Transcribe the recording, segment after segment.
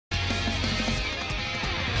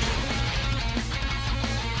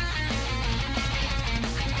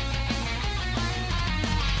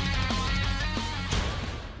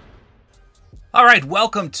Alright,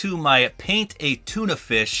 welcome to my Paint a Tuna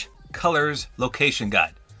Fish Colors Location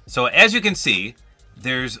Guide. So as you can see,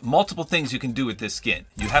 there's multiple things you can do with this skin.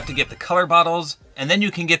 You have to get the color bottles, and then you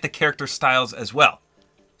can get the character styles as well.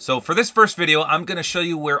 So for this first video, I'm going to show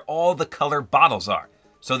you where all the color bottles are.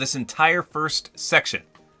 So this entire first section,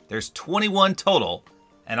 there's 21 total,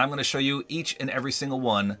 and I'm going to show you each and every single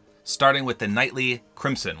one, starting with the Nightly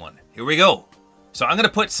Crimson one. Here we go. So I'm going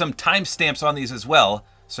to put some timestamps on these as well,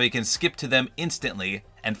 so you can skip to them instantly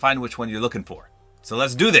and find which one you're looking for. So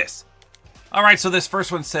let's do this. Alright, so this first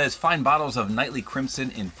one says, find bottles of Nightly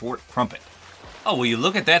Crimson in Fort Crumpet. Oh, well, you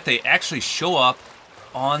look at that, they actually show up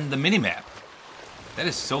on the minimap. That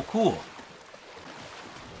is so cool.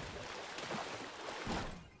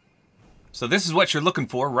 So this is what you're looking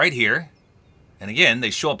for right here. And again, they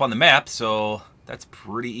show up on the map, so that's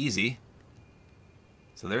pretty easy.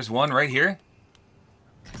 So there's one right here.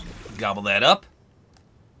 Gobble that up.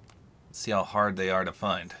 Let's see how hard they are to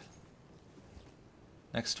find.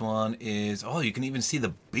 Next one is, oh, you can even see the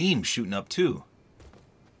beam shooting up too.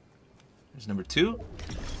 There's number 2.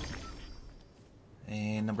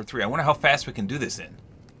 And number 3. I wonder how fast we can do this in.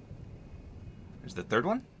 There's the third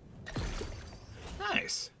one.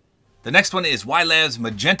 Nice. The next one is YLab's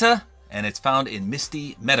Magenta, and it's found in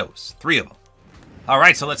Misty Meadows. 3 of them.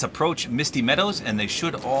 Alright, so let's approach Misty Meadows, and they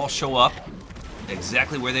should all show up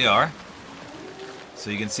exactly where they are. So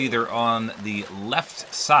you can see they're on the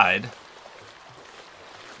left side,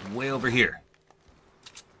 way over here.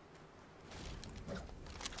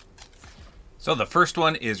 So the first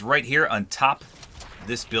one is right here on top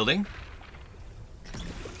this building.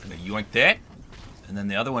 I'm gonna yoink that. And then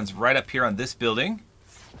the other one's right up here on this building.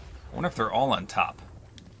 I wonder if they're all on top.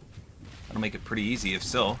 That'll make it pretty easy if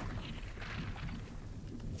so.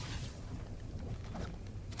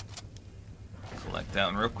 Select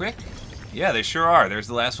down real quick. Yeah, they sure are. There's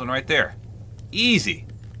the last one right there. Easy.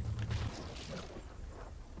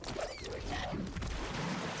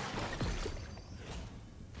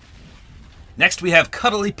 Next we have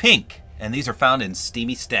Cuddly Pink, and these are found in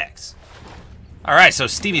Steamy Stacks. Alright, so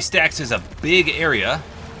Steamy Stacks is a big area,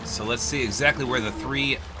 so let's see exactly where the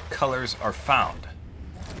 3 colors are found.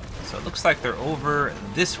 So it looks like they're over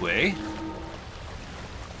this way.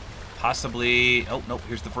 Possibly, oh, nope,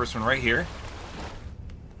 here's the first one right here.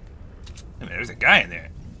 I mean, there's a guy in there.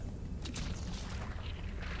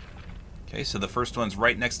 Okay, so the first one's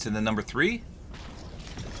right next to the number 3.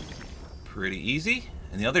 Pretty easy.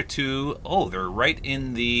 And the other 2, oh, they're right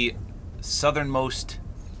in the southernmost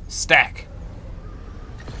stack.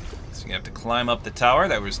 So you have to climb up the tower.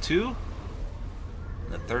 That was 2.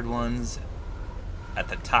 And the third one's at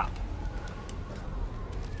the top.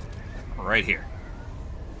 Right here.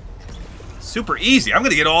 Super easy. I'm going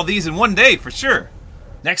to get all these in one day for sure.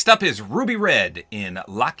 Next up is Ruby Red in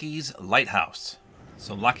Lockie's Lighthouse.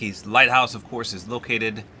 So Lockie's Lighthouse, of course, is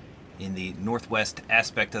located in the northwest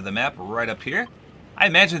aspect of the map, right up here. I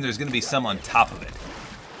imagine there's going to be some on top of it,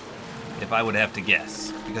 if I would have to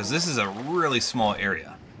guess, because this is a really small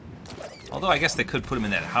area. Although I guess they could put them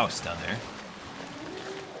in that house down there.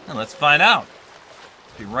 And let's find out.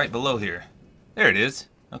 It'll be right below here. There it is.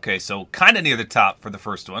 Okay, so kind of near the top for the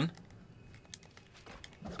first one.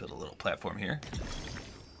 Build a little platform here.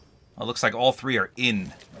 It looks like all 3 are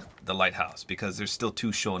in the lighthouse because there's still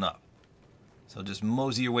 2 showing up. So just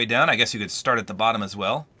mosey your way down. I guess you could start at the bottom as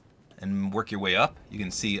well and work your way up. You can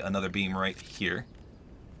see another beam right here.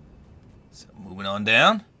 So moving on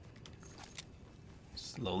down.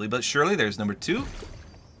 Slowly but surely, there's number 2.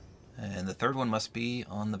 And the third one must be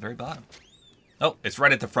on the very bottom. Oh, it's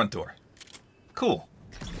right at the front door. Cool.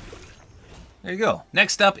 There you go.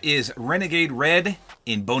 Next up is Renegade Red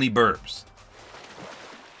in Boney Burbs.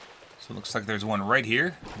 So it looks like there's one right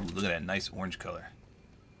here. Ooh, look at that nice orange color.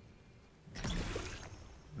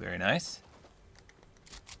 Very nice.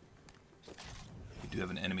 We do have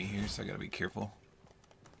an enemy here, so I gotta be careful.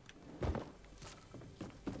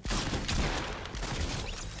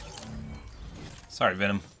 Sorry,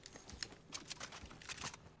 Venom.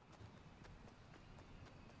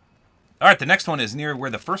 Alright, the next one is near where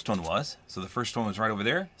the first one was. So the first one was right over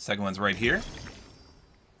there. Second one's right here.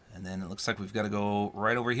 And then it looks like we've got to go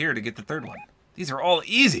right over here to get the third one. These are all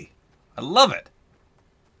easy. I love it.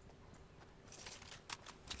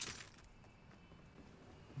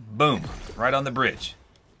 Boom. Right on the bridge.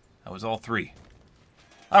 That was all 3.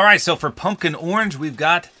 Alright, so for Pumpkin Orange, we've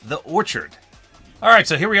got the Orchard. Alright,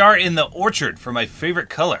 so here we are in the Orchard for my favorite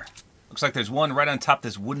color. Looks like there's one right on top of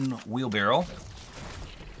this wooden wheelbarrow.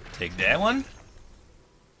 Take that one.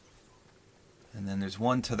 And then there's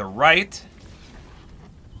one to the right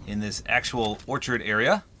in this actual orchard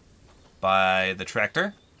area by the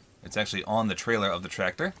tractor. It's actually on the trailer of the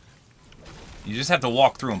tractor. You just have to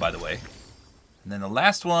walk through them, by the way. And then the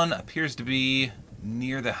last one appears to be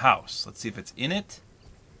near the house. Let's see if it's in it,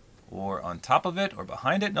 or on top of it, or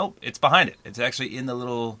behind it. Nope, it's behind it. It's actually in the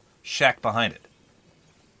little shack behind it.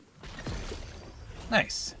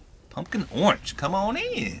 Nice. Pumpkin orange, come on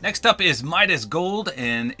in. Next up is Midas Gold,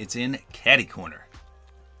 and it's in Caddy Corner.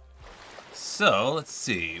 So, let's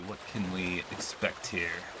see, what can we expect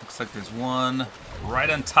here? Looks like there's one right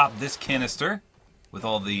on top this canister with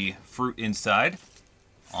all the fruit inside.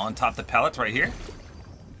 On top the pallets right here.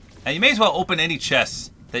 And you may as well open any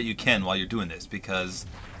chests that you can while you're doing this, because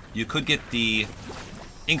you could get the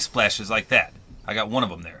ink splashes like that. I got one of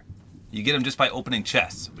them there. You get them just by opening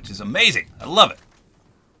chests, which is amazing. I love it.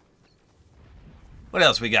 What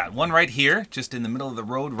else we got? One right here, just in the middle of the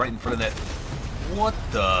road, right in front of that. What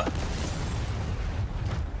the?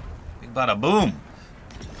 Big bada boom.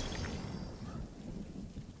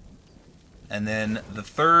 And then the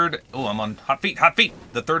third, oh, I'm on hot feet, hot feet.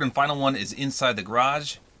 The third and final one is inside the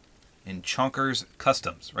garage in Chonker's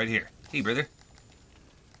Customs, right here. Hey, brother.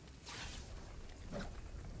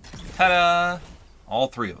 Ta-da! All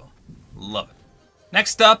three of them. Love it.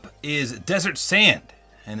 Next up is Desert Sand.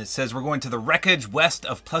 And it says we're going to the wreckage west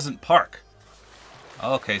of Pleasant Park.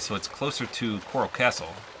 Okay, so it's closer to Coral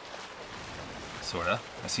Castle. Sorta.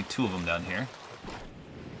 I see two of them down here.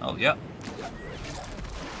 Oh, yep.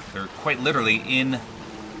 They're quite literally in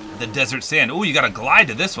the desert sand. Oh, you gotta glide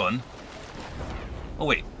to this one. Oh,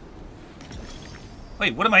 wait.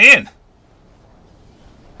 Wait, what am I in?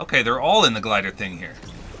 Okay, they're all in the glider thing here.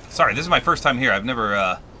 Sorry, this is my first time here. I've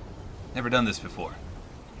never done this before.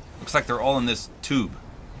 Looks like they're all in this tube.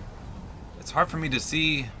 It's hard for me to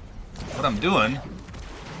see what I'm doing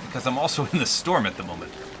because I'm also in the storm at the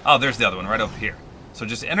moment. Oh, there's the other one right up here. So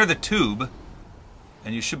just enter the tube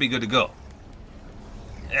and you should be good to go.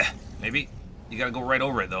 Maybe. You gotta go right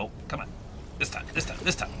over it, though. Come on. This time, this time,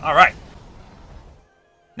 this time. All right.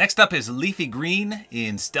 Next up is Leafy Green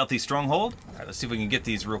in Stealthy Stronghold. All right, let's see if we can get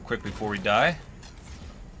these real quick before we die.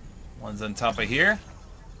 One's on top of here.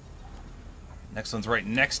 Next one's right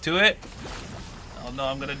next to it. Oh, no,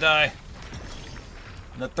 I'm gonna die.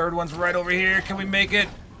 And the third one's right over here. Can we make it?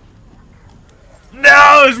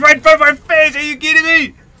 No, it's right in front of our face. Are you kidding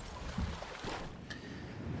me?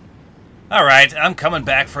 Alright, I'm coming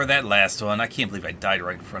back for that last one. I can't believe I died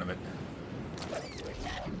right in front of it.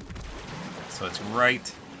 So it's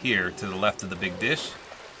right here to the left of the big dish.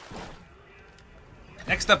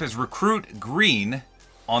 Next up is Recruit Green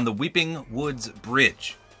on the Weeping Woods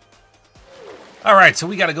Bridge. Alright, so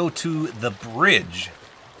we gotta go to the bridge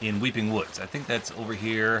in Weeping Woods. I think that's over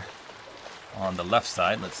here on the left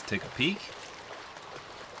side. Let's take a peek.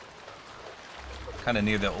 Kind of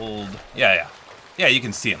near the old... Yeah, you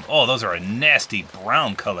can see them. Oh, those are a nasty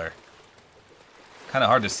brown color. Kind of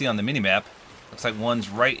hard to see on the minimap. Looks like one's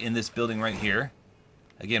right in this building right here.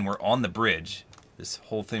 Again, we're on the bridge. This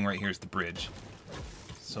whole thing right here is the bridge.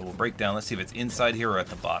 So we'll break down. Let's see if it's inside here or at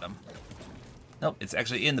the bottom. Nope, it's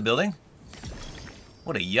actually in the building.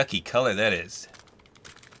 What a yucky color that is.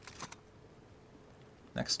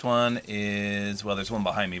 Next one is... Well, there's one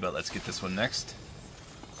behind me, but let's get this one next.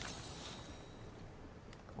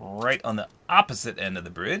 Right on the opposite end of the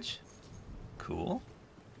bridge. Cool.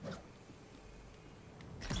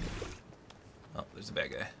 Oh, there's a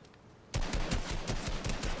bad guy.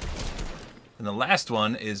 And the last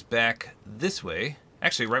one is back this way.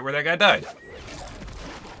 Actually, right where that guy died.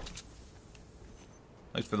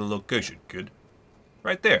 Thanks for the location, kid.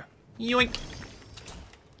 Right there. Yoink.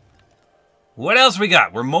 What else we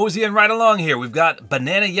got? We're moseying right along here. We've got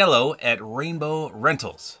Banana Yellow at Rainbow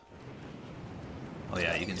Rentals. Oh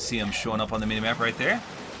yeah, you can see them showing up on the minimap right there.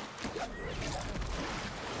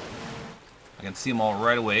 I can see them all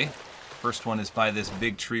right away. First one is by this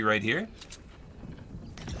big tree right here.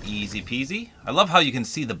 Easy peasy. I love how you can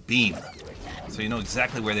see the beam, so you know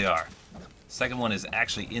exactly where they are. Second one is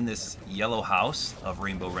actually in this yellow house of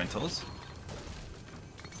Rainbow Rentals.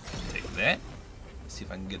 Take that. See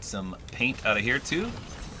if I can get some paint out of here too.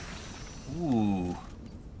 Ooh,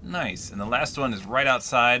 nice. And the last one is right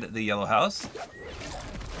outside the yellow house.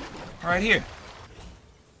 Right here.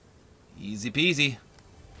 Easy peasy.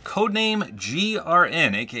 Codename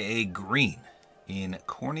GRN, aka Green, in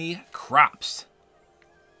Corny Crops.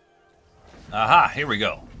 Aha, here we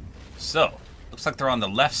go. So, looks like they're on the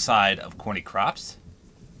left side of Corny Crops.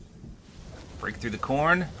 Break through the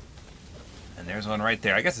corn. And there's one right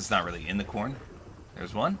there. I guess it's not really in the corn.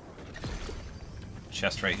 There's one.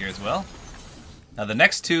 Chest right here as well. Now the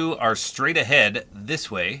next two are straight ahead this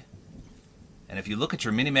way. And if you look at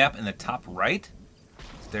your minimap in the top right,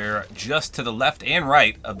 They're just to the left and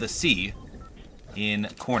right of the C in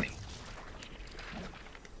Corny.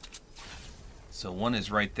 So one is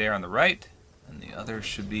right there on the right, and the other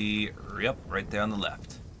should be, yep, right there on the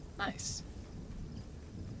left. Nice.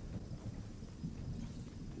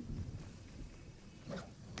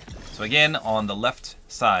 So again, on the left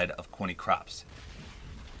side of Corny Crops.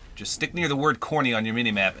 Just stick near the word Corny on your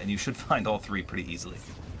minimap, and you should find all three pretty easily.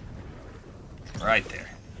 Right there.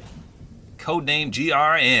 Codename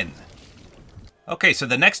GRN. Okay, so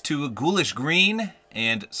the next two, Ghoulish Green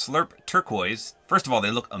and Slurp Turquoise. First of all, they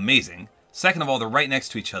look amazing. Second of all, they're right next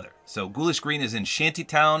to each other. So Ghoulish Green is in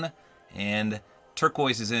Shantytown, and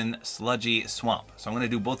Turquoise is in Sludgy Swamp. So I'm going to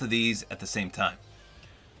do both of these at the same time.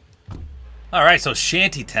 Alright, so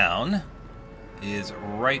Shantytown is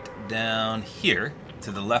right down here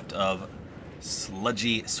to the left of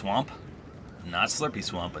Sludgy Swamp. Not Slurpy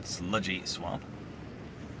Swamp, but Sludgy Swamp.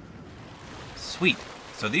 Sweet.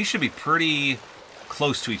 So these should be pretty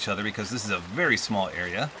close to each other because this is a very small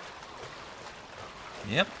area.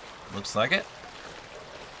 Yep, looks like it.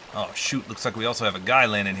 Oh shoot, looks like we also have a guy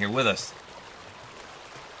landing here with us.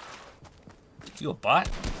 You a bot?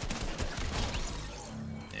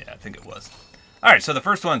 Yeah, I think it was. Alright, so the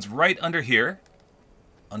first one's right under here.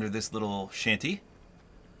 Under this little shanty.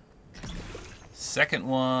 Second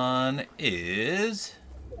one is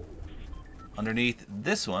underneath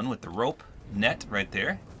this one with the rope net right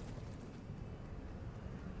there.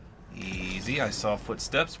 Easy, I saw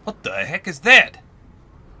footsteps. What the heck is that?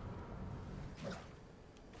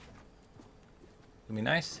 Gonna be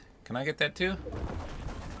nice. Can I get that too?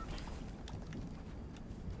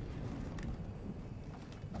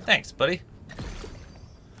 Thanks, buddy.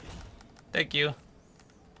 Thank you.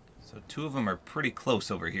 So two of them are pretty close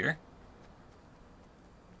over here.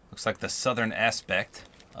 Looks like the southern aspect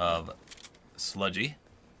of Sludgy.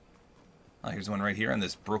 Oh, here's one right here on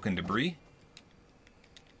this broken debris.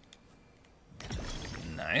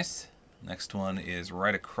 Nice. Next one is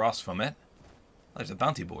right across from it. Oh, there's a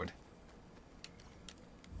bounty board.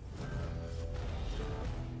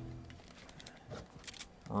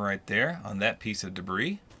 Right there on that piece of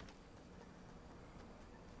debris.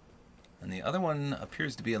 And the other one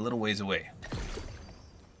appears to be a little ways away.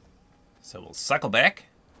 So we'll cycle back.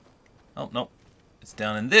 Oh, nope. It's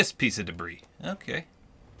down in this piece of debris. Okay.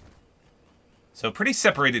 So pretty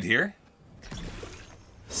separated here.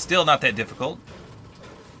 Still not that difficult.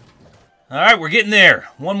 Alright, we're getting there.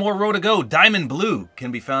 One more row to go. Diamond Blue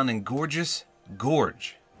can be found in Gorgeous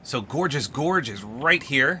Gorge. So Gorgeous Gorge is right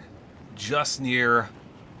here, just near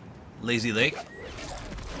Lazy Lake.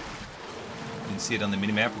 You can see it on the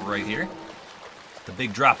minimap right here. The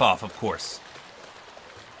big drop-off, of course.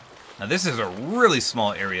 Now this is a really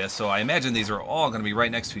small area, so I imagine these are all going to be right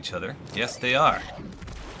next to each other. Yes, they are.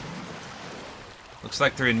 Looks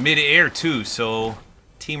like they're in mid-air too, so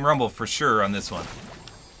Team Rumble for sure on this one.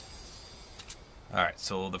 Alright,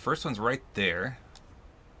 so the first one's right there.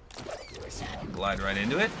 Glide right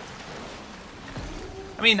into it.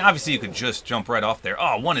 I mean, obviously you could just jump right off there.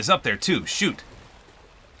 Oh, one is up there too. Shoot.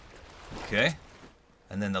 Okay.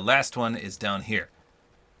 And then the last one is down here.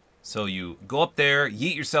 So you go up there,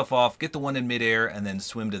 yeet yourself off, get the one in midair, and then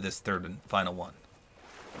swim to this third and final one.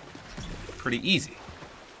 Pretty easy.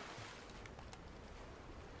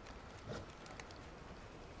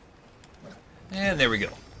 And there we go.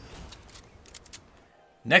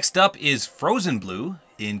 Next up is Frozen Blue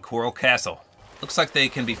in Coral Castle. Looks like they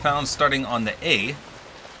can be found starting on the A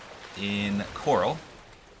in Coral.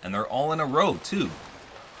 And they're all in a row, too.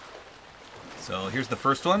 So here's the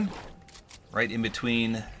first one, right in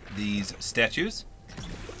between these statues.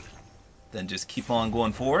 Then just keep on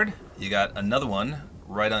going forward. You got another one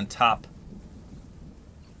right on top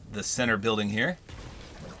the center building here.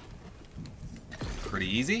 Pretty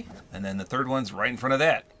easy. And then the third one's right in front of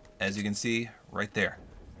that, as you can see right there.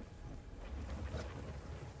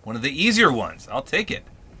 One of the easier ones. I'll take it.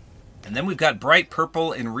 And then we've got Bright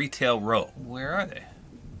Purple in Retail Row. Where are they?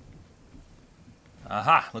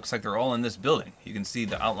 Aha, looks like they're all in this building. You can see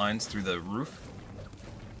the outlines through the roof.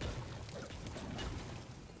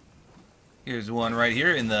 Here's one right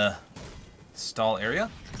here in the stall area.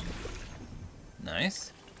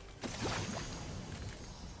 Nice.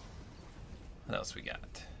 What else we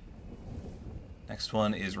got? Next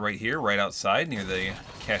one is right here, right outside, near the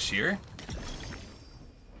cashier.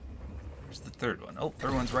 Where's the third one? Oh,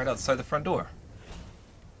 third one's right outside the front door.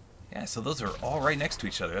 Yeah, so those are all right next to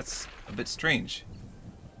each other. That's a bit strange.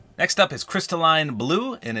 Next up is Crystalline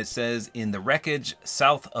Blue, and it says in the wreckage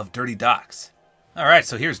south of Dirty Docks. Alright,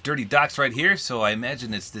 so here's Dirty Docks right here, so I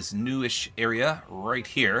imagine it's this newish area right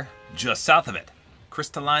here, just south of it.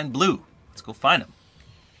 Crystalline Blue. Let's go find them.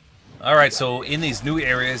 Alright, so in these new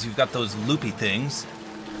areas, you've got those loopy things.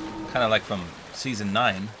 Kind of like from Season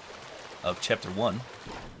 9 of Chapter 1.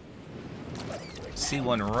 See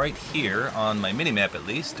one right here on my minimap at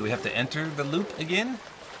least. Do we have to enter the loop again?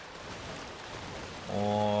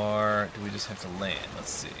 Or do we just have to land? Let's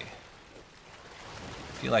see.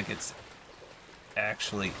 I feel like it's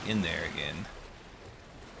actually in there again.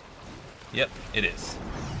 Yep, it is.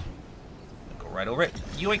 Go right over it.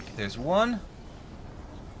 Yoink, there's one.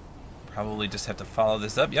 Probably just have to follow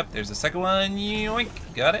this up. Yep, there's the second one. Yoink,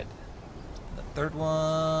 got it. The third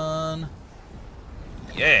one.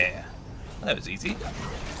 Yeah, that was easy.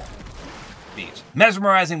 Beach.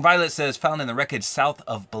 Mesmerizing Violet says found in the wreckage south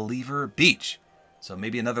of Believer Beach. So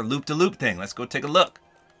maybe another loop-de-loop thing. Let's go take a look.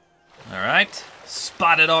 All right,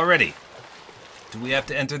 spotted already. Do we have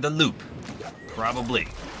to enter the loop? Probably.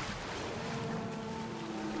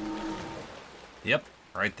 Yep,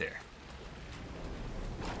 right there.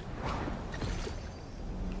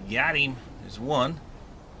 Got him. There's one.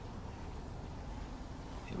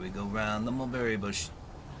 Here we go round the mulberry bush.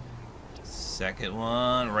 Second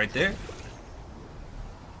one right there.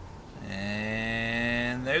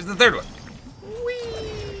 And there's the third one.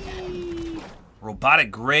 Whee!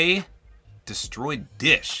 Robotic Gray. Destroyed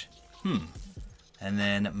Dish. And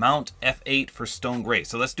then Mount F8 for Stone Gray.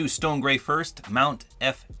 So let's do Stone Gray first. Mount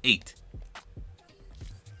F8.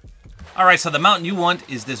 Alright, so the mountain you want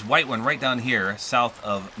is this white one right down here, south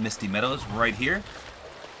of Misty Meadows, right here.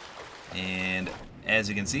 And as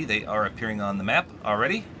you can see, they are appearing on the map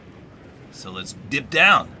already. So let's dip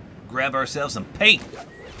down, grab ourselves some paint.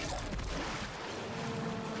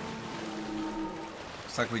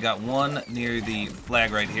 Looks like we got one near the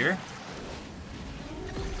flag right here.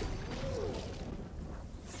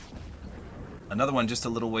 Another one just a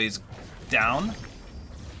little ways down.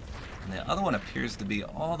 And the other one appears to be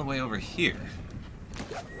all the way over here.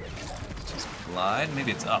 Just glide.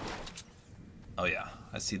 Maybe it's up. Oh yeah,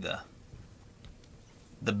 I see the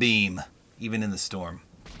beam, even in the storm.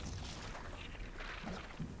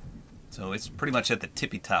 So it's pretty much at the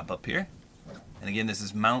tippy top up here. And again, this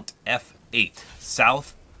is Mount F8,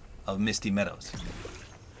 south of Misty Meadows.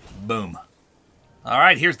 Boom. All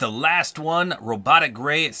right, here's the last one. Robotic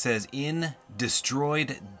Gray. It says in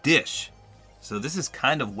Destroyed Dish. So this is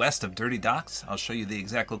kind of west of Dirty Docks. I'll show you the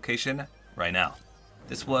exact location right now.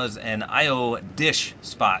 This was an IO dish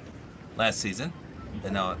spot last season,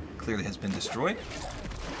 and now it clearly has been destroyed.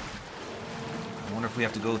 I wonder if we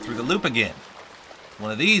have to go through the loop again.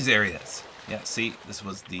 One of these areas. Yeah, see, this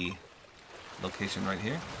was the location right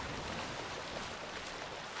here.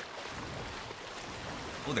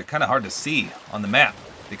 Oh, they're kind of hard to see on the map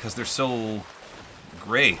because they're so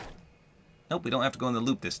gray. Nope, we don't have to go in the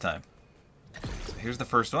loop this time. So here's the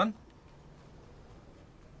first one.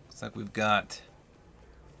 Looks like we've got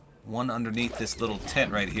one underneath this little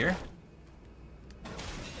tent right here.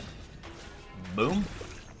 Boom.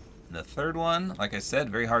 And the third one, like I said,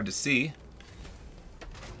 very hard to see.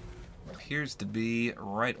 Appears to be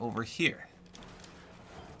right over here.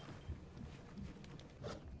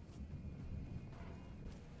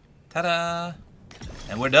 Ta-da!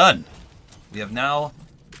 And we're done. We have now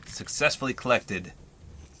successfully collected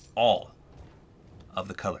all of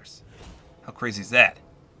the colors. How crazy is that?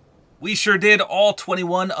 We sure did. All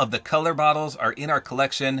 21 of the color bottles are in our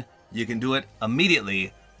collection. You can do it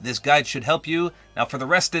immediately. This guide should help you. Now for the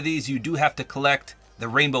rest of these, you do have to collect the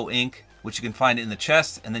rainbow ink, which you can find in the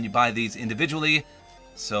chest, and then you buy these individually.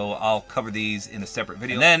 So I'll cover these in a separate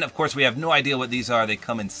video. And then, of course, we have no idea what these are. They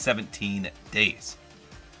come in 17 days.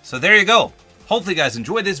 So there you go. Hopefully you guys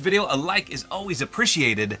enjoyed this video. A like is always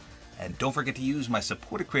appreciated. And don't forget to use my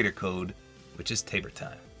Support-A-Creator code, which is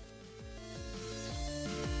tabortime.